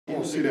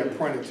want to see that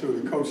printed too.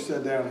 The coach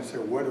sat down and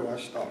said, where do I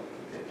start?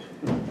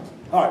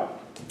 All right,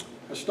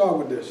 let's start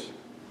with this.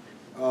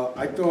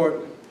 I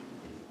thought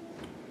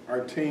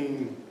our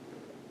team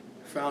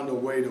found a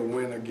way to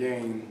win a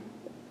game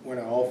when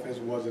our offense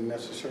wasn't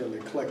necessarily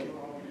clicking.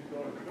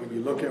 When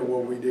you look at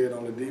what we did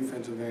on the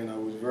defensive end, I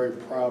was very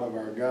proud of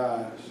our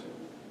guys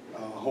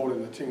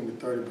holding the team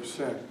to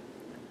 30%.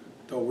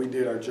 Thought we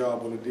did our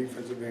job on the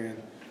defensive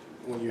end.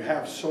 When you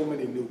have so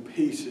many new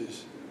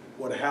pieces,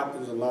 what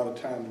happens a lot of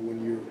times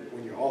when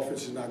your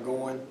offense is not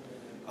going,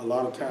 a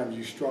lot of times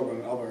you struggle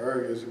in other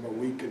areas, but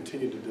we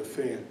continue to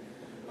defend.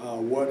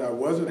 What I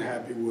wasn't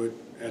happy with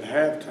at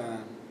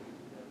halftime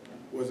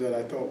was that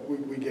I thought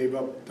we gave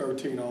up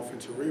 13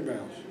 offensive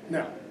rebounds.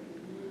 Now,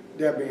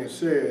 that being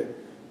said,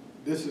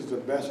 this is the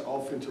best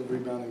offensive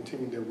rebounding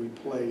team that we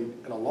played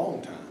in a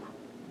long time.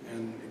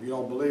 And if you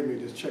don't believe me,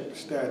 just check the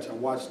stats. I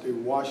watched the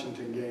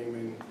Washington game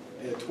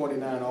and had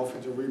 29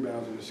 offensive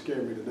rebounds, and it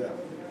scared me to death.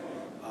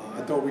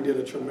 I thought we did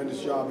a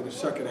tremendous job in the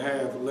second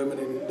half,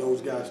 limiting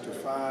those guys to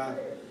 5.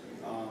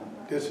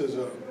 This is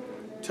a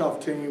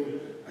tough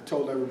team. I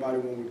told everybody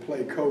when we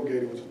played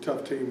Colgate, it was a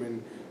tough team,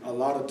 and a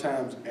lot of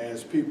times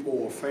as people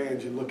or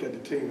fans, you look at the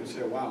team and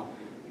say, wow,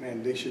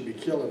 man, they should be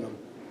killing them.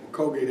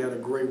 Colgate had a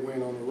great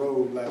win on the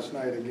road last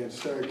night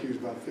against Syracuse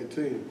by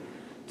 15.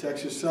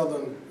 Texas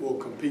Southern will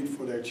compete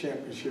for their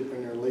championship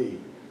in their league.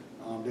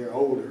 They're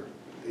older.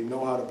 They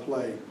know how to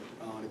play.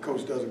 The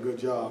coach does a good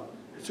job.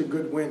 It's a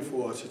good win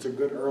for us. It's a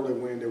good early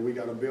win that we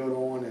got to build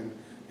on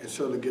and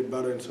certainly get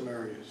better in some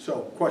areas. So,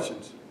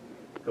 questions?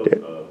 Coach,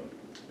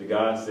 the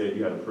guy said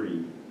you had a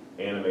pretty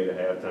animated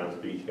halftime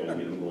speech, kind of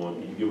get them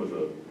going. Can you give us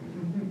a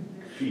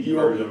PG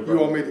version of it?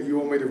 You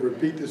want me to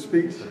repeat the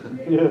speech?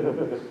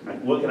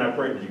 What can I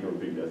pray that you can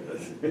repeat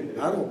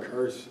that? I don't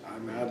curse. I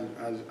mean,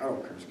 I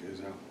don't curse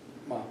kids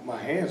out. My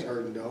hand's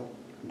hurting though.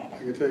 I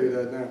can tell you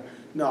that now.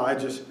 No,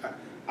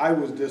 I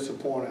was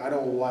disappointed. I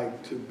don't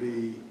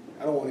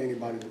want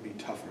anybody to be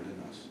tougher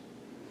than us.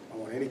 I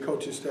want any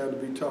coaching staff to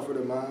be tougher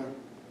than mine,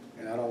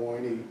 and I don't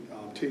want any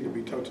team to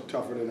be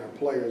tougher than our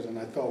players. And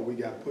I thought we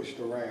got pushed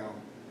around,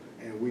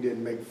 and we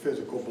didn't make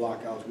physical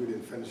blockouts. We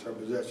didn't finish our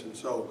possession.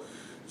 So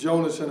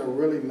Jonas, in a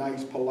really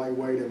nice, polite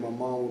way that my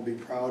mom would be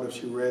proud if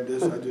she read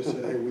this, I just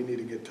said, hey, we need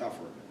to get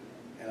tougher.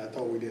 And I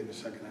thought we did in the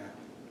second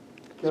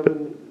half.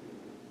 Kevin,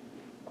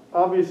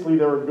 obviously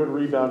they're a good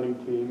rebounding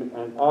team,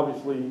 and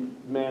obviously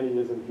Manny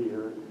isn't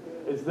here.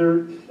 Is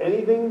there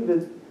anything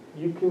that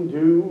you can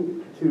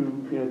do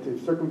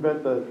to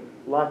circumvent the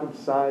lack of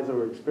size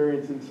or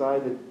experience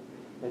inside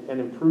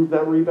and improve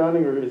that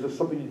rebounding, or is this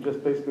something you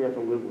just basically have to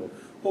live with?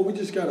 Well, we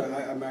just got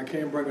to, I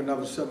can't bring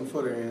another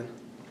 7-footer in.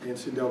 The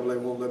NCAA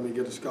won't let me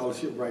get a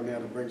scholarship right now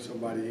to bring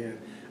somebody in.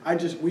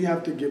 We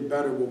have to get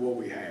better with what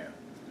we have.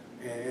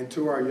 And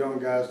to our young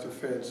guys'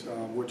 defense,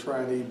 we're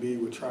trying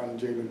EB, we're trying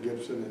Jalen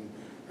Gibson, and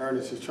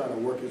Ernest is trying to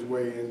work his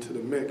way into the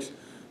mix.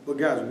 But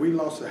guys, we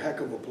lost a heck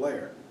of a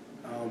player.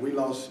 We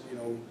lost,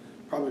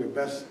 probably the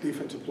best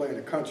defensive player in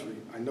the country.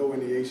 I know in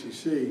the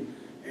ACC,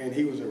 and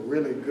he was a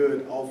really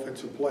good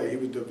offensive player. He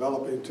was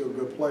developing into a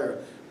good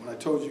player. When I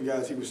told you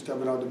guys he was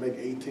stepping out to make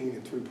 18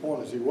 and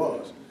 3-pointers, he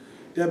was.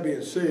 That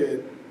being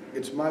said,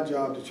 it's my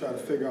job to try to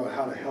figure out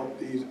how to help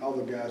these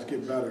other guys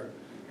get better.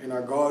 And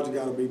our guards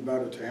got to be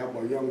better to help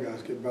our young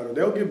guys get better.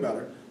 They'll get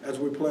better as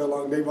we play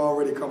along. They've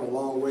already come a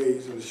long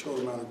ways in a short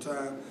amount of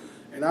time.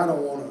 And I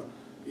don't want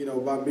to,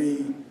 by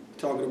me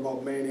talking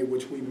about Manny,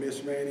 which we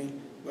miss Manny,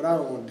 but I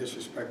don't want to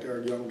disrespect our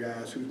young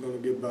guys who's going to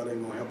get better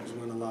and going to help us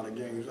win a lot of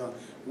games.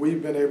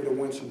 We've been able to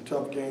win some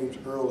tough games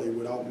early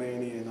without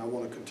Manny, and I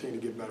want to continue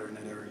to get better in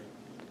that area.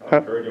 How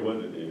encouraging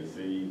was it to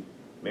see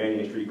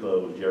Manny in Street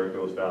Club with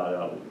Jericho's fouled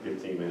out with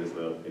 15 minutes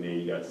left, and then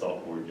you got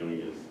sophomore,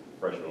 juniors,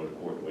 freshmen on the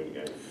court to win the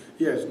game?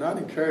 Yeah, it's not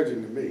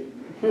encouraging to me.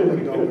 I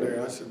looked over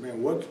there, I said,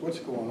 man, what's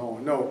going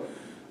on? No,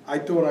 I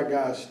thought our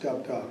guys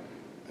stepped up,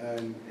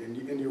 and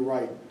you're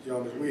right,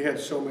 Jonas. We had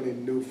so many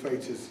new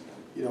faces.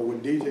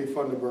 With DJ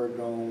Funderburg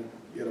gone,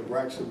 you had a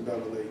Braxton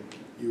Beverly,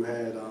 you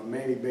had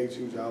Manny Bates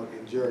who's out,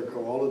 and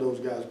Jericho. All of those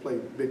guys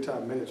played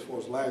big-time minutes for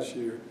us last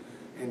year.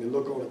 And to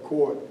look on the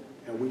court,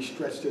 and we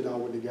stretched it out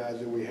with the guys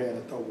that we had,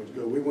 I thought was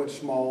good. We went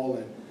small,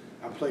 and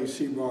I played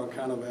Sebron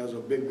kind of as a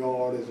big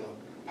guard, as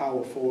a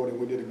power forward, and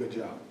we did a good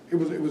job. It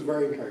was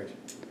very encouraging.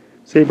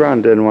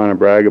 Sebron didn't want to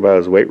brag about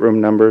his weight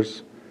room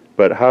numbers,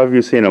 but how have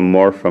you seen him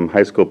morph from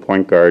high school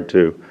point guard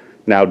to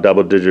now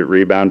double-digit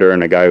rebounder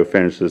and a guy who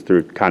finishes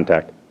through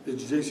contact? Did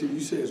JC, you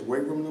say his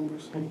weight room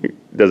numbers?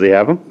 Does he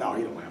have them? No,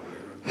 he don't have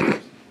weight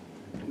room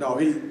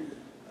numbers.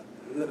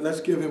 No,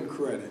 let's give him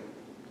credit.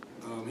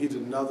 He's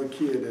another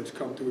kid that's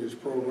come through this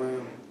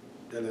program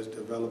that has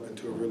developed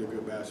into a really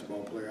good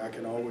basketball player. I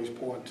can always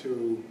point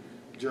to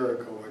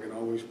Jericho. I can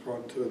always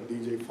point to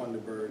DJ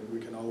Funderburg. We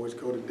can always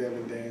go to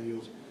Devin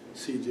Daniels,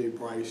 CJ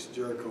Bryce,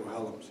 Jericho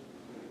Helms.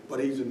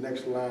 But he's the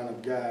next line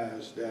of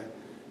guys that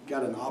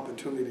got an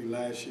opportunity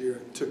last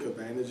year, took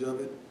advantage of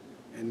it,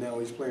 and now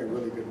he's playing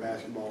really good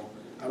basketball.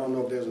 I don't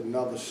know if there's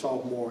another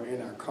sophomore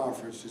in our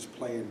conference that's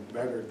playing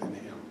better than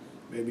him.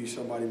 Maybe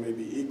somebody may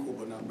be equal,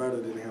 but not better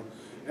than him.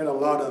 And a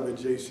lot of it,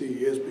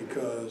 JC, is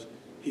because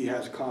he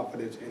has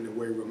confidence in the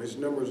weight room. His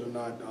numbers are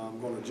not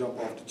going to jump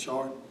off the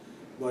chart,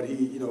 but he,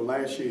 you know,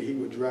 last year he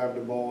would drive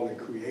the ball and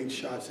create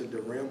shots at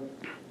the rim,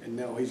 and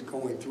now he's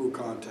going through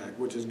contact,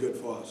 which is good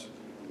for us.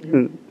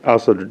 And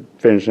also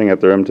finishing at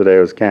the rim today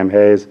was Cam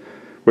Hayes.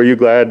 Were you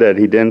glad that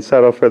he didn't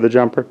settle for the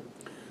jumper?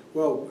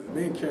 Well,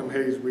 me and Cam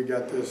Hayes, we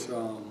got this,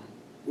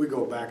 we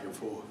go back and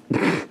forth.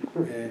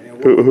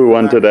 And Who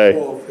won today?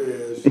 Back and forth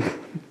is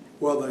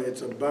whether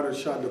it's a better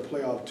shot to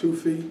play off 2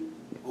 feet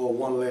or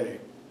one leg.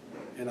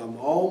 And I'm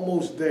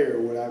almost there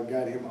when I've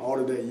got him out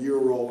of that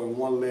Euro and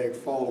one leg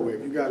fall away.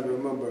 If you guys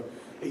remember,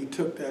 he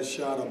took that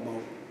shot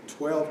about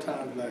 12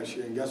 times last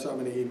year, and guess how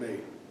many he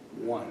made?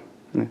 1.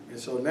 And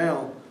so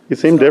now... He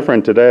seemed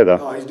different today, though.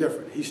 Oh, he's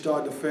different. He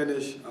started to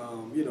finish.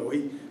 You know,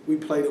 we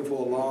played him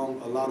for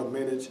a lot of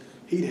minutes.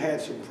 He'd had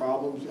some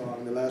problems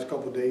in the last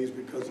couple of days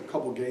because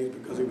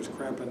he was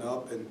cramping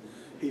up, and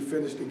he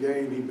finished the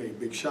game. He made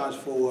big shots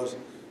for us.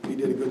 He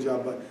did a good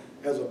job. But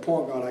as a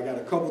point guard, I got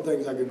a couple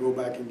things I could go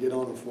back and get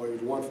on him for. He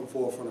was 1 for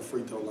 4 from the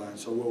free throw line,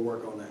 so we'll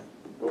work on that.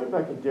 Going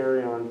back to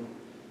Darion,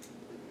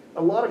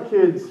 a lot of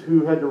kids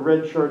who had to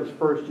redshirt his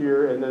first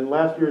year, and then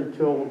last year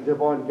until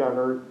Devon got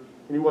hurt,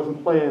 and he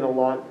wasn't playing a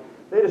lot,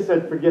 they just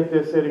said, forget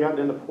this, they'd have gotten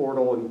in the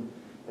portal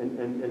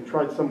and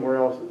tried somewhere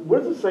else.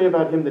 What does it say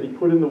about him that he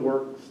put in the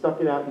work,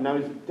 stuck it out, and now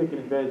he's taking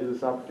advantage of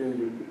this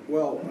opportunity?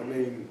 Well, I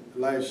mean,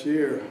 last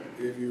year,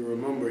 if you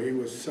remember, he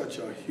was such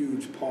a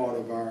huge part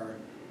of our,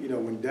 you know,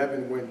 when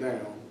Devin went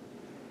down,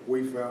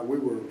 we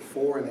were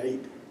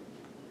 4-8.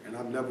 And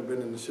I've never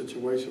been in a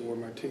situation where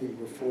my teams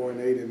were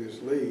 4-8 in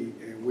this league,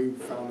 and we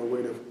found a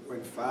way to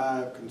win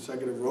 5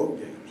 consecutive road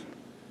games.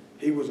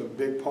 He was a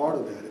big part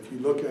of that. If you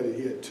look at it,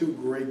 he had 2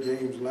 great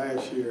games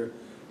last year.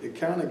 It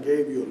kind of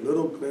gave you a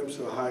little glimpse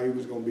of how he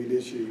was going to be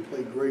this year. He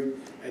played great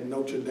at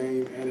Notre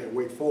Dame and at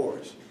Wake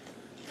Forest.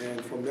 And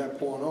from that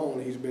point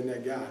on, he's been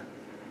that guy.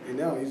 And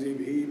now he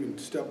even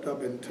stepped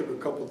up and took a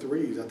couple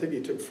threes. I think he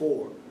took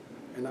 4.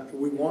 And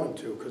we want him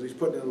to because he's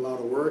putting in a lot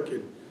of work,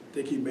 and I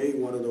think he made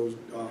one of those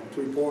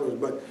 3-pointers.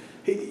 But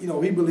he, you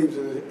know, he believes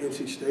in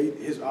NC State.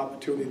 His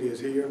opportunity is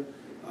here.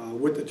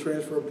 With the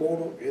transfer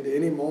portal, at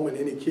any moment,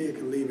 any kid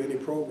can leave any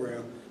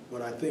program,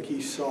 but I think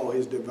he saw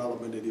his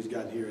development that he's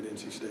gotten here at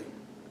NC State.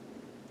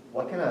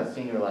 What can a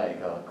senior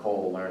like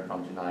Cole learn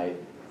from tonight,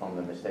 from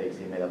the mistakes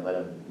he made that led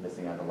him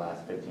missing out the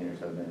last 15 or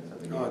so minutes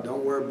of the game?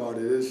 Don't worry about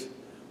it.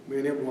 Me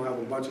and him are gonna have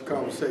a bunch of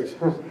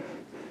conversations.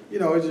 You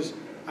know, it's just,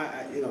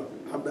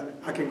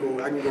 I can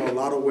go a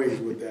lot of ways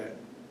with that.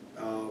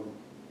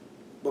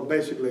 But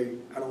basically,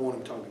 I don't want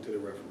him talking to the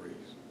referees.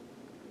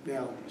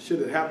 Now, should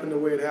it happen the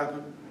way it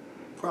happened?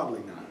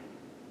 Probably not,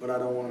 but I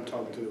don't want him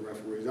talking to the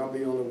referees. I'm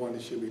the only one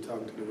that should be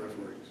talking to the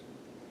referees.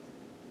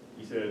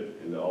 You said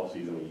in the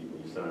offseason when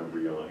you signed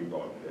Breon, he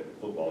brought that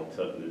football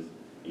toughness.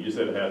 You just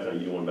said at halftime you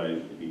didn't want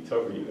anybody to be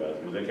tough for you guys.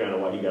 Was that kind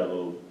of why he got a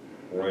little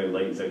run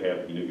late in the second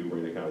half? You knew he would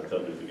bring that kind of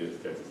toughness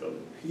against Texas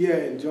Southern? Yeah,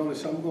 and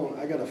Jonas,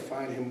 I got to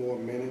find him more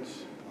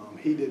minutes.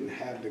 He didn't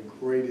have the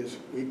greatest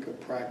week of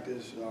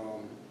practice,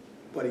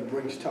 but he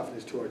brings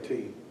toughness to our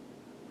team.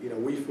 You know,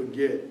 we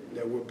forget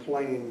that we're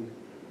playing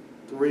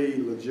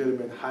 3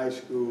 legitimate high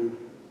school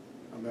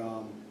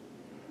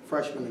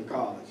freshmen in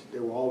college. They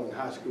were all in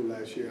high school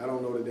last year. I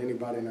don't know that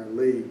anybody in our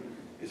league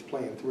is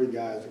playing 3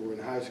 guys that were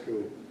in high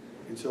school.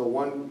 And so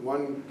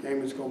one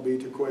game is going to be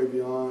to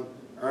Quavion,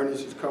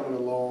 Ernest is coming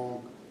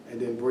along, and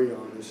then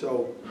Breon. And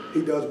so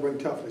he does bring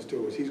toughness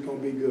to us. He's going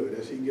to be good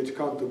as he gets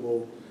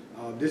comfortable.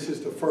 This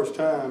is the first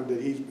time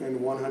that he's been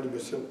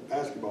 100%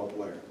 basketball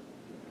player.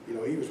 You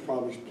know, he was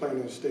probably playing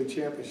in the state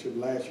championship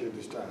last year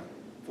this time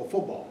for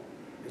football.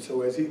 And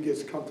so as he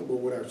gets comfortable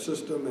with our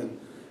system and,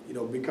 you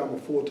know, become a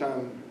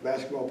full-time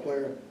basketball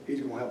player, he's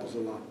going to help us a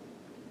lot.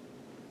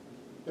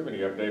 Do you have any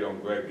update on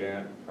Greg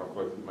Gant, how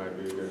close he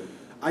might be there?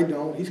 I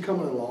don't. He's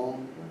coming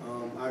along.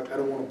 I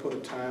don't want to put a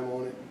time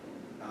on it.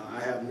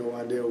 I have no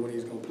idea when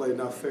he's going to play.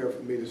 Not fair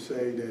for me to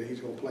say that he's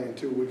going to play in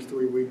 2 weeks,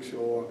 3 weeks,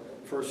 or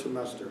first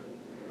semester.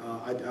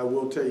 I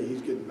will tell you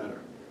he's getting better.